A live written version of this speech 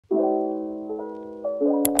I'm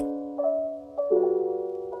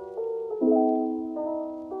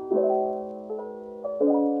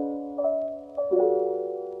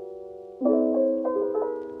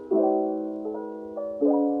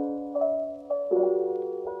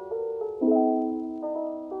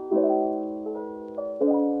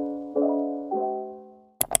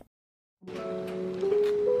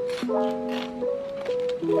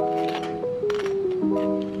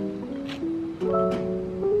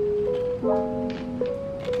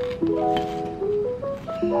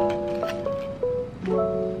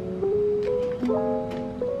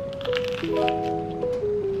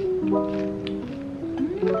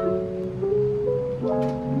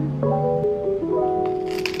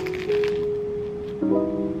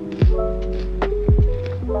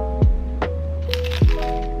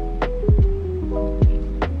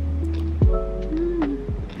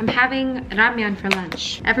having ramyeon for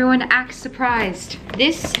lunch. Everyone acts surprised.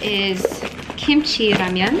 This is kimchi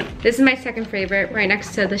ramyeon. This is my second favorite, right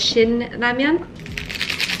next to the shin ramyeon.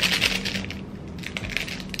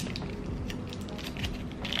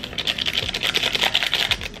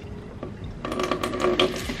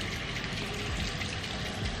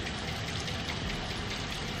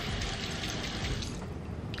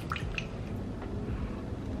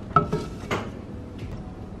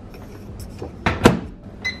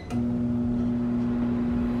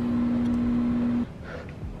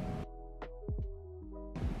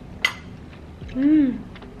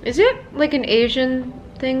 Is it like an Asian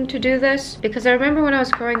thing to do this? Because I remember when I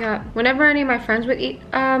was growing up, whenever any of my friends would eat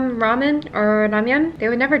ramen or ramyeon, they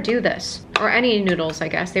would never do this. Or any noodles, I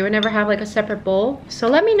guess. They would never have like a separate bowl. So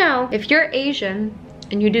let me know if you're Asian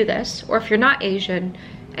and you do this, or if you're not Asian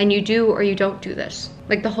and you do or you don't do this.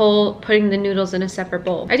 Like the whole putting the noodles in a separate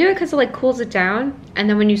bowl. I do it because it like cools it down, and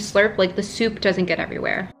then when you slurp, like the soup doesn't get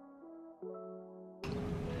everywhere.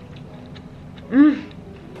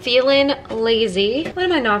 Feeling lazy. When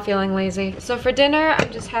am I not feeling lazy? So for dinner,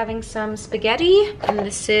 I'm just having some spaghetti, and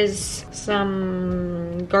this is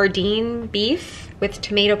some Gardein beef with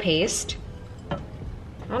tomato paste. I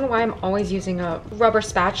don't know why I'm always using a rubber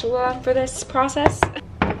spatula for this process.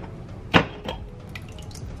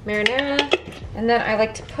 Marinara. And then I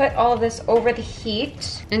like to put all of this over the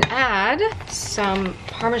heat and add some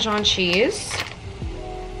Parmesan cheese.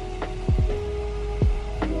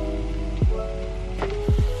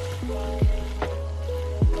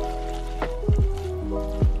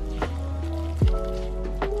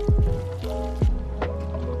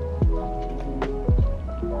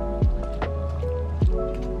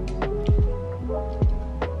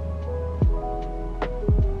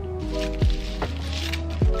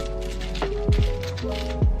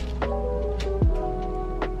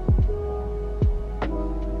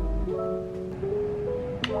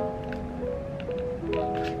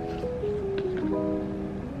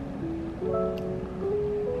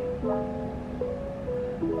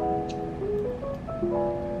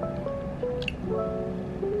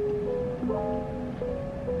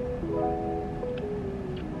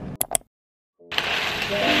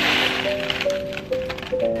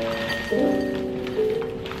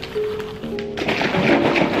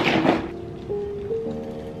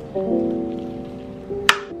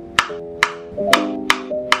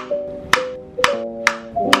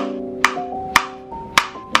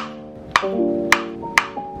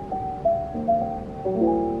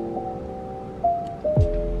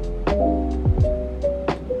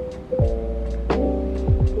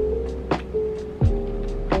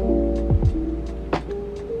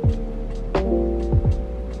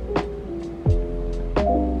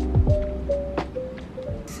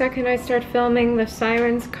 Second I start filming, the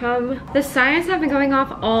sirens come. The sirens have been going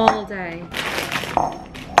off all day.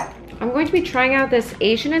 I'm going to be trying out this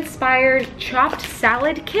Asian-inspired chopped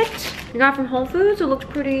salad kit I got from Whole Foods. It looked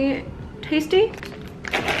pretty tasty.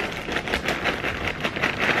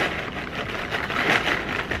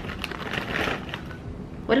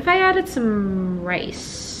 What if I added some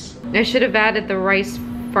rice? I should have added the rice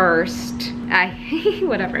first.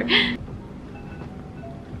 Whatever.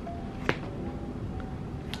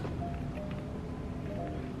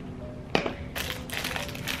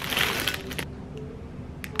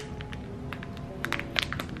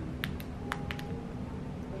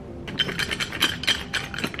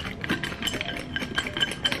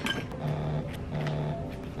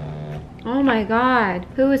 Oh my god,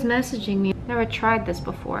 who is messaging me? Never tried this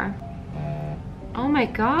before. Oh my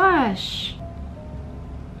gosh.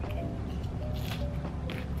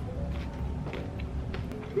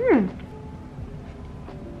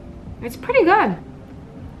 It's pretty good.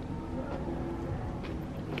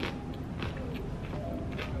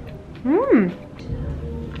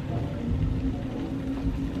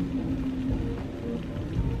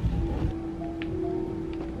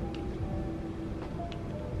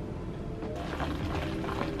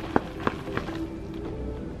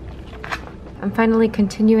 I'm finally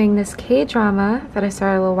continuing this K-drama that I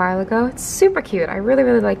started a little while ago. It's super cute. I really,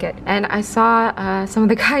 really like it. And I saw some of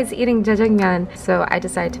the guys eating jjajangmyeon, so I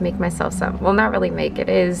decided to make myself some. Well, not really make, it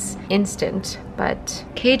is instant, but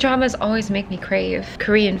K-dramas always make me crave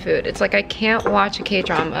Korean food. It's like I can't watch a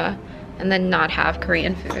K-drama and then not have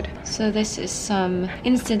Korean food. So this is some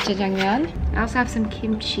instant jjajangmyeon. I also have some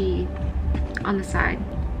kimchi on the side.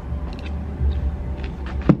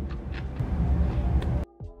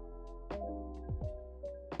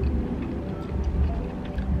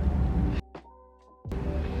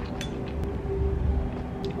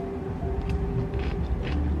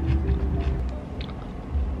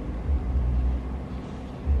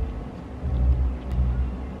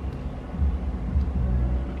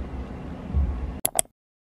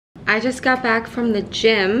 I just got back from the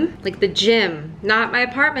gym, like the gym, not my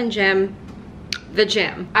apartment gym, the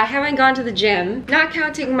gym. I haven't gone to the gym, not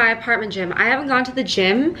counting my apartment gym, I haven't gone to the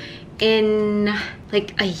gym in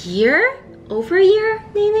like a year, over a year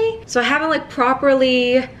maybe? So I haven't like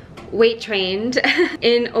properly weight trained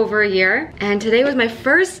in over a year, and today was my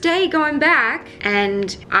first day going back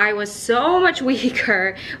and I was so much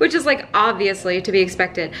weaker, which is like obviously to be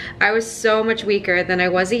expected. I was so much weaker than I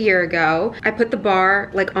was a year ago. I put the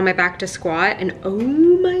bar like on my back to squat and oh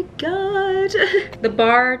my god, the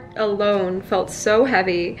bar alone felt so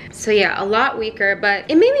heavy. So yeah, a lot weaker, but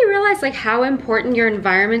it made me realize like how important your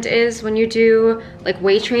environment is when you do like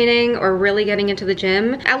weight training or really getting into the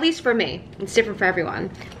gym. At least for me, it's different for everyone,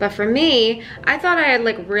 but for me, I thought I had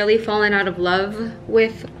like really fallen out of love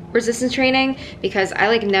with resistance training because I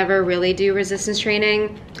like never really do resistance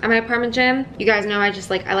training at my apartment gym. You guys know I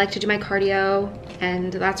like to do my cardio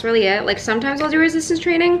and that's really it. Like sometimes I'll do resistance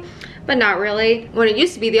training, but not really. When it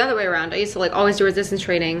used to be the other way around, I used to like always do resistance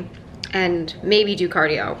training and maybe do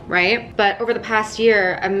cardio, right? But over the past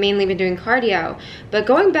year, I've mainly been doing cardio. But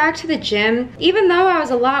going back to the gym, even though I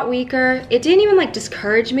was a lot weaker, it didn't even like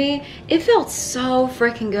discourage me. It felt so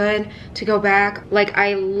freaking good to go back. Like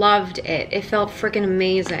I loved it. It felt freaking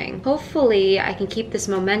amazing. Hopefully I can keep this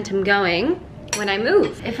momentum going when I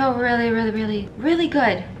move. It felt really, really, really, really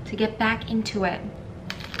good to get back into it.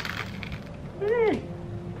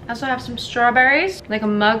 I also have some strawberries, like a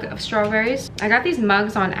mug of strawberries. I got these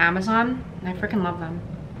mugs on Amazon and I freaking love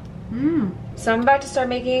them. So I'm about to start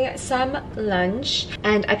making some lunch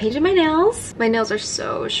and I painted my nails. My nails are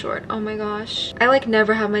so short, oh my gosh. I like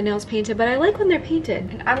never have my nails painted, but I like when they're painted.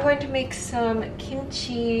 And I'm going to make some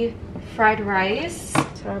kimchi fried rice.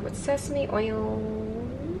 Start with sesame oil.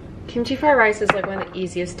 Kimchi fried rice is like one of the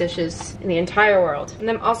easiest dishes in the entire world. And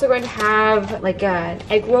I'm also going to have like an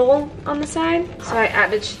egg roll on the side. So I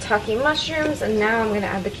added shiitake mushrooms and now I'm going to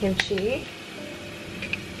add the kimchi.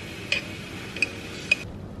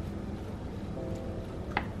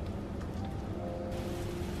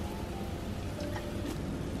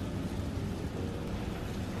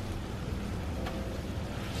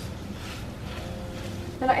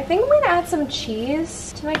 And I think I'm gonna add some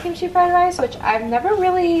cheese to my kimchi fried rice, which I've never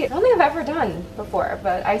really, I don't think I've ever done before,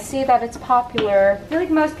 but I see that it's popular. I feel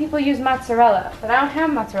like most people use mozzarella, but I don't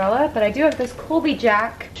have mozzarella, but I do have this Colby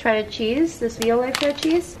Jack shredded cheese, this Violette shredded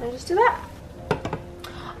cheese. I'll just do that.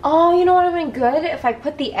 Oh, you know what would have been good? If I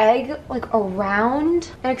put the egg like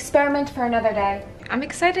around an experiment for another day. I'm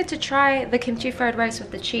excited to try the kimchi fried rice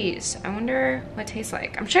with the cheese. I wonder what it tastes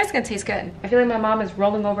like. I'm sure it's gonna taste good. I feel like my mom is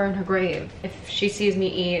rolling over in her grave if she sees me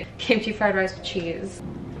eat kimchi fried rice with cheese.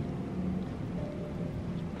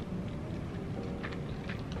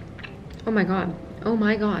 Oh my god. Oh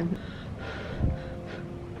my god.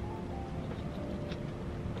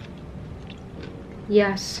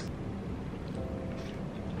 Yes.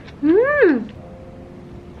 Mmm.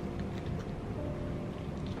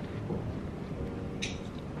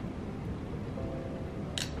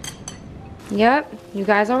 Yep, you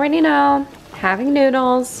guys already know. Having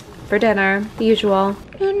noodles for dinner, the usual.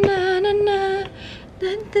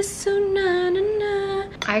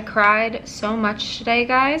 I cried so much today,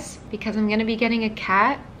 guys, because I'm gonna be getting a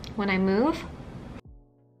cat when I move.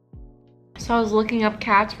 So I was looking up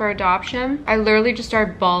cats for adoption. I literally just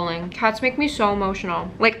started bawling. Cats make me so emotional.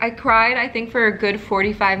 Like I cried, I think for a good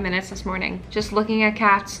 45 minutes this morning, just looking at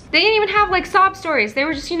cats. They didn't even have like sob stories. They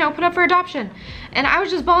were just, you know, put up for adoption. And I was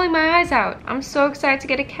just bawling my eyes out. I'm so excited to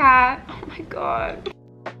get a cat. Oh my god.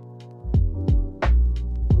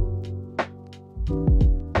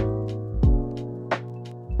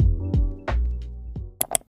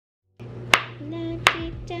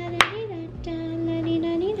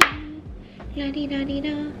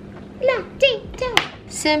 La-dee-da-dee-da, la-dee-da.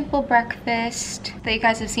 simple breakfast that you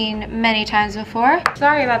guys have seen many times before.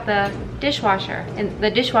 Sorry about the dishwasher and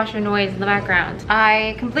the dishwasher noise in the background.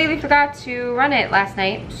 I completely forgot to run it last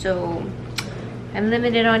night, so I'm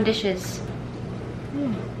limited on dishes.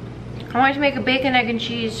 I wanted to make a bacon, egg, and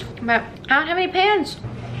cheese, but I don't have any pans.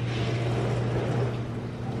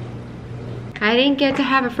 I didn't get to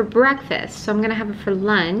have it for breakfast, so I'm gonna have it for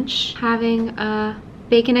lunch. Having a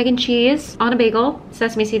bacon, egg, and cheese on a bagel,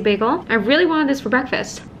 sesame seed bagel. I really wanted this for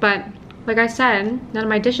breakfast, but like I said, none of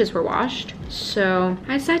my dishes were washed, so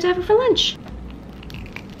I decided to have it for lunch.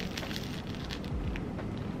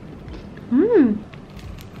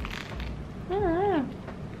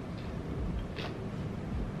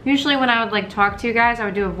 Usually when I would like talk to you guys, I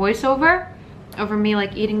would do a voiceover over me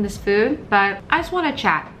like eating this food, but I just want to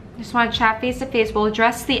chat. I just want to chat face to face. We'll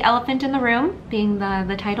address the elephant in the room, being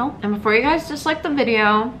the title. And before you guys dislike the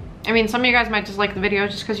video, I mean, some of you guys might dislike the video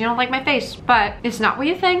just because you don't like my face, but it's not what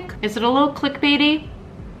you think. Is it a little clickbaity?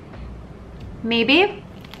 Maybe.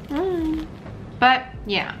 But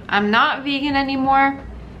yeah, I'm not vegan anymore,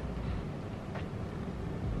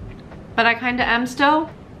 but I kind of am still.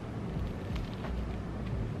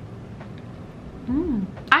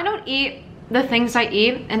 I don't eat the things I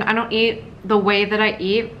eat, and I don't eat the way that I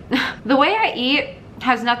eat. The way I eat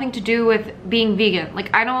has nothing to do with being vegan.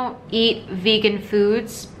 Like, I don't eat vegan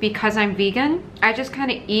foods because I'm vegan. I just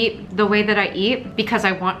kind of eat the way that I eat because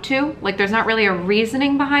I want to. Like, there's not really a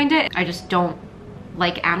reasoning behind it. I just don't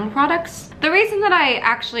like animal products. The reason that I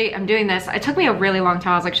actually am doing this, it took me a really long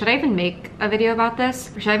time. I was like, should I even make a video about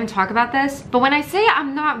this? Or should I even talk about this? But when I say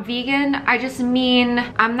I'm not vegan, I just mean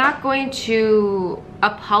I'm not going to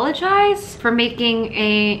apologize for making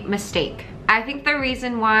a mistake. I think the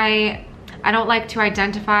reason why I don't like to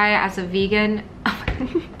identify as a vegan,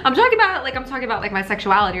 I'm talking about like my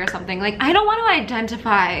sexuality or something. Like, I don't want to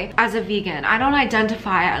identify as a vegan. I don't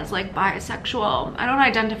identify as like bisexual. I don't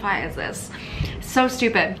identify as this. So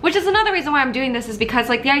stupid. Which is another reason why I'm doing this, is because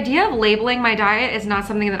like the idea of labeling my diet is not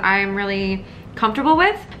something that I am really comfortable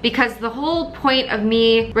with, because the whole point of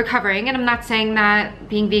me recovering, and I'm not saying that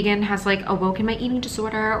being vegan has like awoken my eating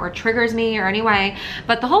disorder or triggers me or any way,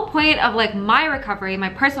 but the whole point of like my recovery, my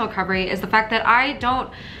personal recovery, is the fact that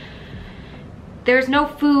there's no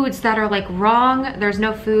foods that are like wrong. There's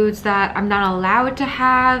no foods that I'm not allowed to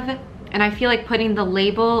have. And I feel like putting the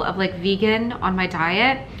label of like vegan on my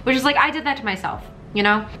diet, which is like, I did that to myself, you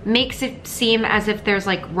know, makes it seem as if there's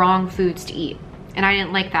like wrong foods to eat. And I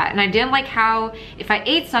didn't like that. And I didn't like how if I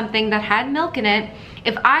ate something that had milk in it,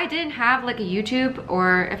 if I didn't have like a YouTube,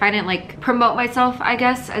 or if I didn't like promote myself, I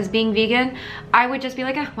guess, as being vegan, I would just be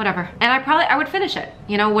like, whatever. And I would finish it,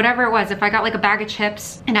 you know, whatever it was. If I got like a bag of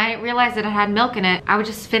chips and I realized that it had milk in it, I would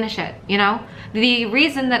just finish it, you know? The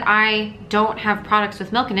reason that I don't have products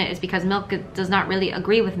with milk in it is because milk does not really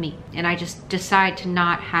agree with me. And I just decide to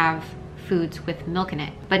not have foods with milk in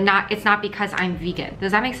it, but it's not because I'm vegan.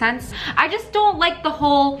 Does that make sense? I just don't like the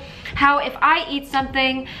whole, how if I eat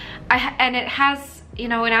something and it has, you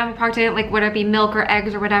know, an animal product in it, like whether it be milk or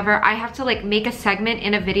eggs or whatever, I have to like make a segment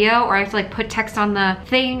in a video, or I have to like put text on the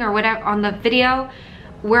thing or whatever on the video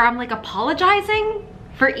where I'm like apologizing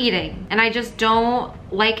for eating. And I just don't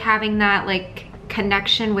like having that like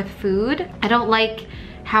connection with food. I don't like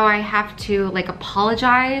how I have to like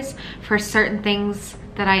apologize for certain things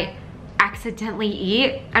that I accidentally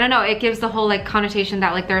eat. I don't know, it gives the whole like connotation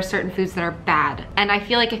that like there are certain foods that are bad. And I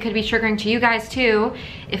feel like it could be triggering to you guys too.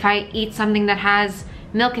 If I eat something that has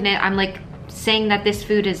milk in it, I'm like saying that this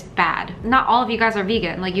food is bad. Not all of you guys are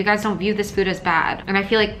vegan. Like, you guys don't view this food as bad. And I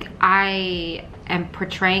feel like I am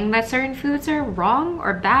portraying that certain foods are wrong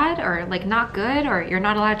or bad or like not good or you're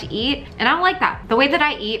not allowed to eat. And I don't like that. The way that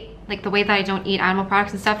I eat, like the way that I don't eat animal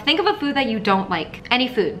products and stuff, think of a food that you don't like. Any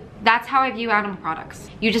food. That's how I view animal products.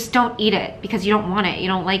 You just don't eat it because you don't want it, you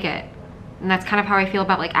don't like it. And that's kind of how I feel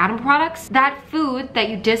about like animal products. That food that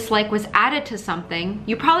you dislike was added to something,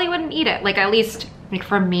 you probably wouldn't eat it. Like, at least, like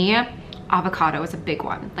for me, avocado is a big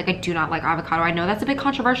one. Like, I do not like avocado. I know that's a bit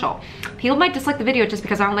controversial. People might dislike the video just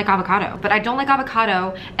because I don't like avocado, but I don't like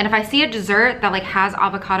avocado. And if I see a dessert that like has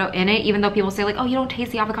avocado in it, even though people say like, oh, you don't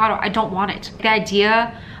taste the avocado, I don't want it. The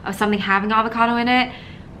idea of something having avocado in it,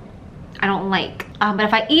 I don't like. But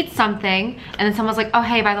if I eat something and then someone's like, oh,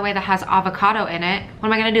 hey, by the way, that has avocado in it, what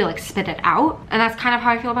am I gonna do, like spit it out? And that's kind of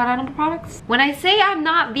how I feel about animal products. When I say I'm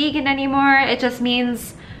not vegan anymore, it just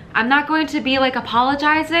means I'm not going to be like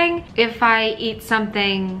apologizing if I eat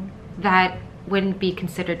something that wouldn't be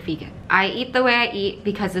considered vegan. I eat the way I eat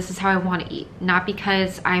because this is how I want to eat, not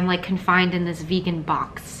because I'm like confined in this vegan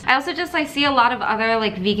box. I also just, I see a lot of other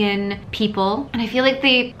like vegan people, and I feel like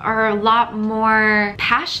they are a lot more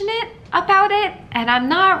passionate about it and I'm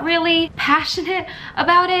not really passionate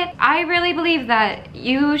about it. I really believe that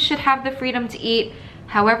you should have the freedom to eat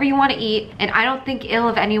however you want to eat, and I don't think ill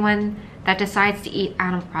of anyone that decides to eat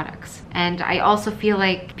animal products. And I also feel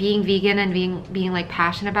like being vegan and being like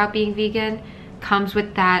passionate about being vegan comes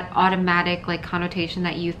with that automatic like connotation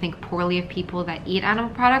that you think poorly of people that eat animal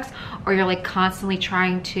products, or you're like constantly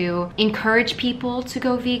trying to encourage people to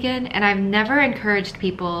go vegan. And I've never encouraged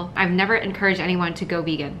anyone to go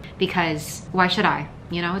vegan, because why should I?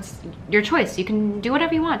 You know, it's your choice. You can do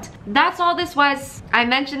whatever you want. That's all this was. I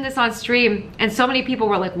mentioned this on stream and so many people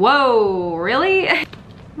were like, whoa, really?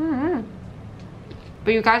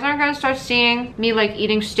 But you guys aren't gonna start seeing me like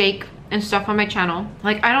eating steak and stuff on my channel.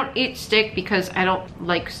 Like, I don't eat steak because I don't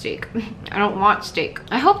like steak. I don't want steak.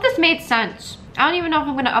 I hope this made sense. I don't even know if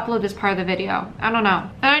I'm gonna upload this part of the video. I don't know.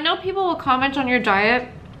 And I know people will comment on your diet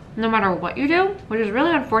no matter what you do, which is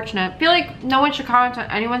really unfortunate. I feel like no one should comment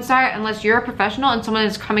on anyone's diet unless you're a professional and someone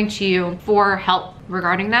is coming to you for help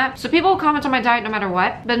regarding that. So people will comment on my diet no matter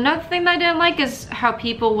what. But another thing that I didn't like is how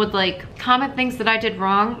people would like comment things that I did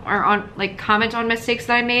wrong, or on like comment on mistakes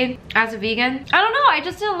that I made as a vegan. I don't know, I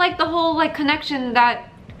just didn't like the whole like connection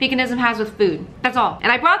that veganism has with food. That's all.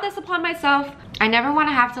 And I brought this upon myself. I never want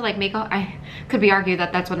to have to like I could be argued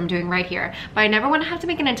that that's what I'm doing right here, but I never want to have to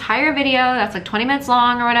make an entire video that's like 20 minutes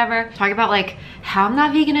long or whatever, talking about like how I'm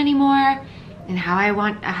not vegan anymore and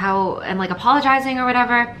and like apologizing or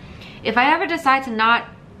whatever. If I ever decide to not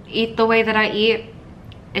eat the way that I eat,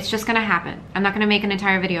 it's just gonna happen. I'm not gonna make an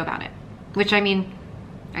entire video about it, which I mean,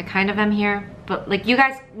 I kind of am here, but like you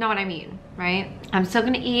guys know what I mean, right? I'm still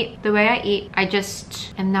gonna eat the way I eat. I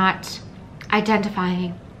just am not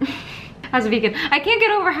identifying as a vegan. I can't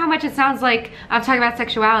get over how much it sounds like I'm talking about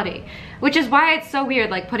sexuality, which is why it's so weird,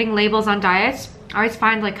 like putting labels on diets. I always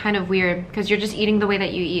find like kind of weird, because you're just eating the way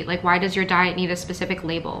that you eat. Like, why does your diet need a specific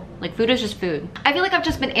label? Like, food is just food. I feel like I've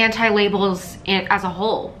just been anti-labels as a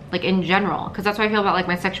whole, like in general, because that's how I feel about like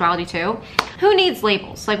my sexuality too. Who needs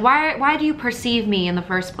labels? Like, why do you perceive me in the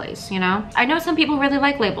first place, you know? I know some people really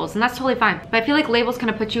like labels, and that's totally fine, but I feel like labels kind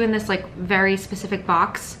of put you in this like very specific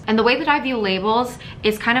box. And the way that I view labels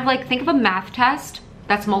is kind of like, think of a math test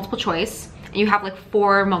that's multiple choice, and you have like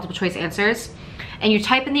 4 multiple choice answers, and you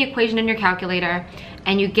type in the equation in your calculator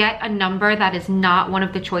and you get a number that is not one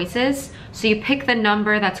of the choices. So you pick the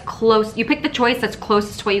number that's close, you pick the choice that's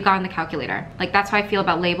closest to what you got in the calculator. Like, that's how I feel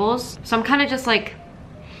about labels. So I'm kind of just like,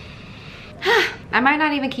 I might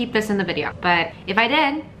not even keep this in the video, but if I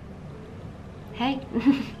did, hey.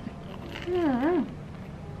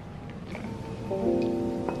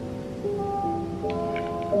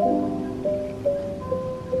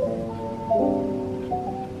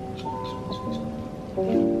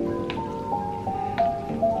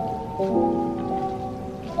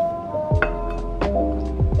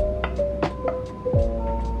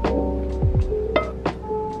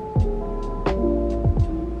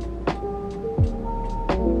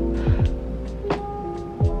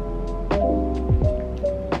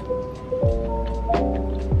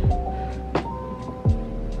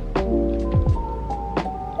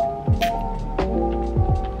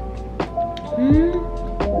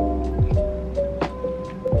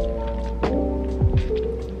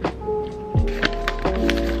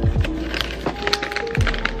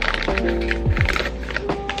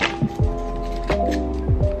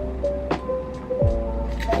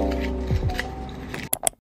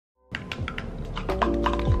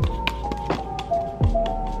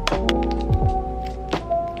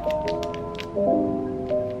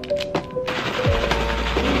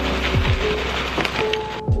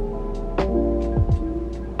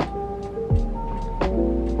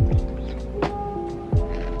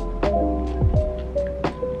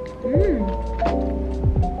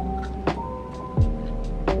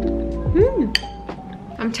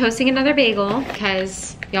 I'm toasting another bagel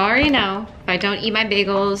because y'all already know if I don't eat my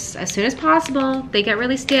bagels as soon as possible, they get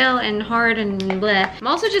really stale and hard and bleh. I'm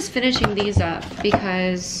also just finishing these up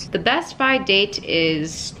because the Best By date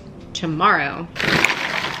is tomorrow.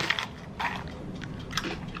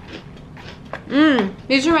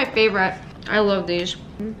 These are my favorite. I love these.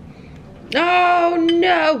 Oh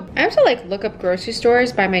no! I have to like look up grocery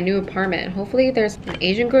stores by my new apartment. Hopefully there's an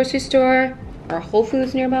Asian grocery store or Whole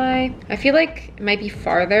Foods nearby. I feel like it might be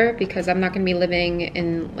farther because I'm not gonna be living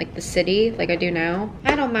in like the city like I do now.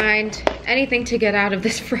 I don't mind anything to get out of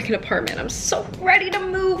this freaking apartment. I'm so ready to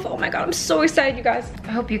move. Oh my God, I'm so excited, you guys.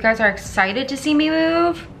 I hope you guys are excited to see me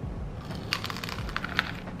move.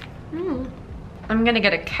 I'm gonna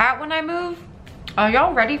get a cat when I move. Are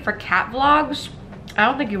y'all ready for cat vlogs? I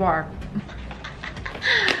don't think you are.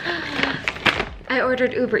 I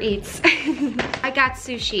ordered Uber Eats. I got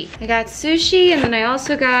sushi. I got sushi and then I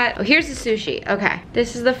also got, oh, here's the sushi. Okay.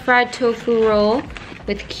 This is the fried tofu roll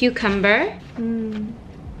with cucumber.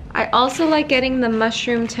 I also like getting the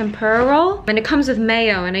mushroom tempura roll. And it comes with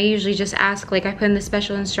mayo and I usually just ask, like I put in the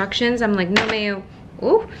special instructions, I'm like, no mayo.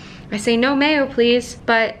 Ooh. I say no mayo, please.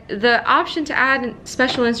 But the option to add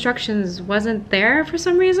special instructions wasn't there for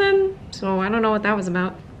some reason. So I don't know what that was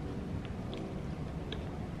about.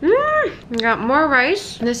 I got more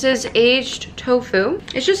rice. This is aged tofu.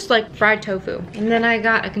 It's just like fried tofu. And then I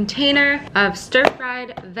got a container of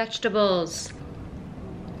stir-fried vegetables.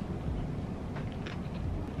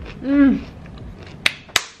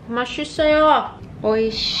 맛있어요.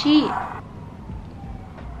 오이시.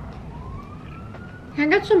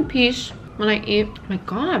 Can I get some peace when I eat? Oh my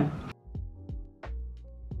god.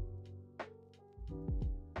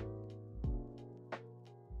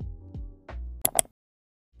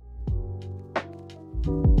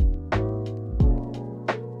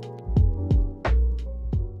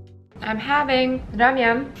 I'm having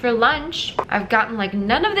ramyeon for lunch. I've gotten like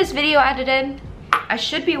none of this video edited. I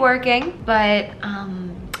should be working, but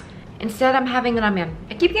instead I'm having ramyeon.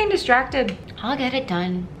 I keep getting distracted. I'll get it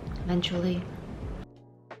done eventually.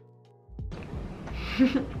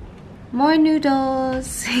 More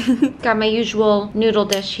noodles. Got my usual noodle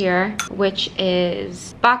dish here, which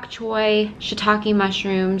is bok choy, shiitake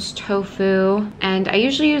mushrooms, tofu, and I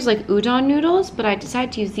usually use like udon noodles, but I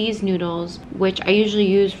decided to use these noodles, which I usually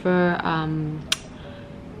use for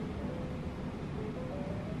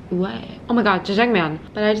what? Oh my god, jjajangmyeon.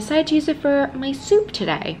 But I decided to use it for my soup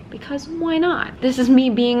today, because why not? This is me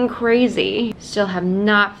being crazy. Still have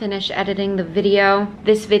not finished editing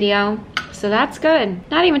this video, so that's good.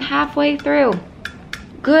 Not even halfway through.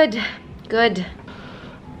 Good, good.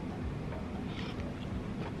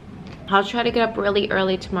 I'll try to get up really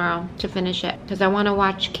early tomorrow to finish it, because I want to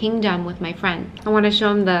watch Kingdom with my friend. I want to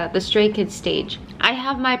show him the Stray Kids stage. I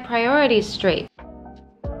have my priorities straight.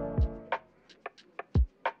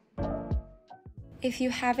 If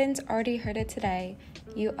you haven't already heard it today,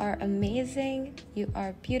 you are amazing, you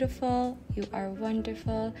are beautiful, you are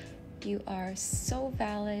wonderful, you are so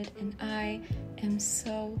valid, and I am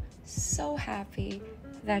so, so happy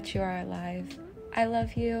that you are alive. I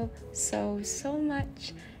love you so, so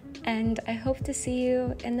much, and I hope to see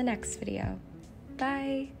you in the next video.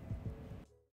 Bye!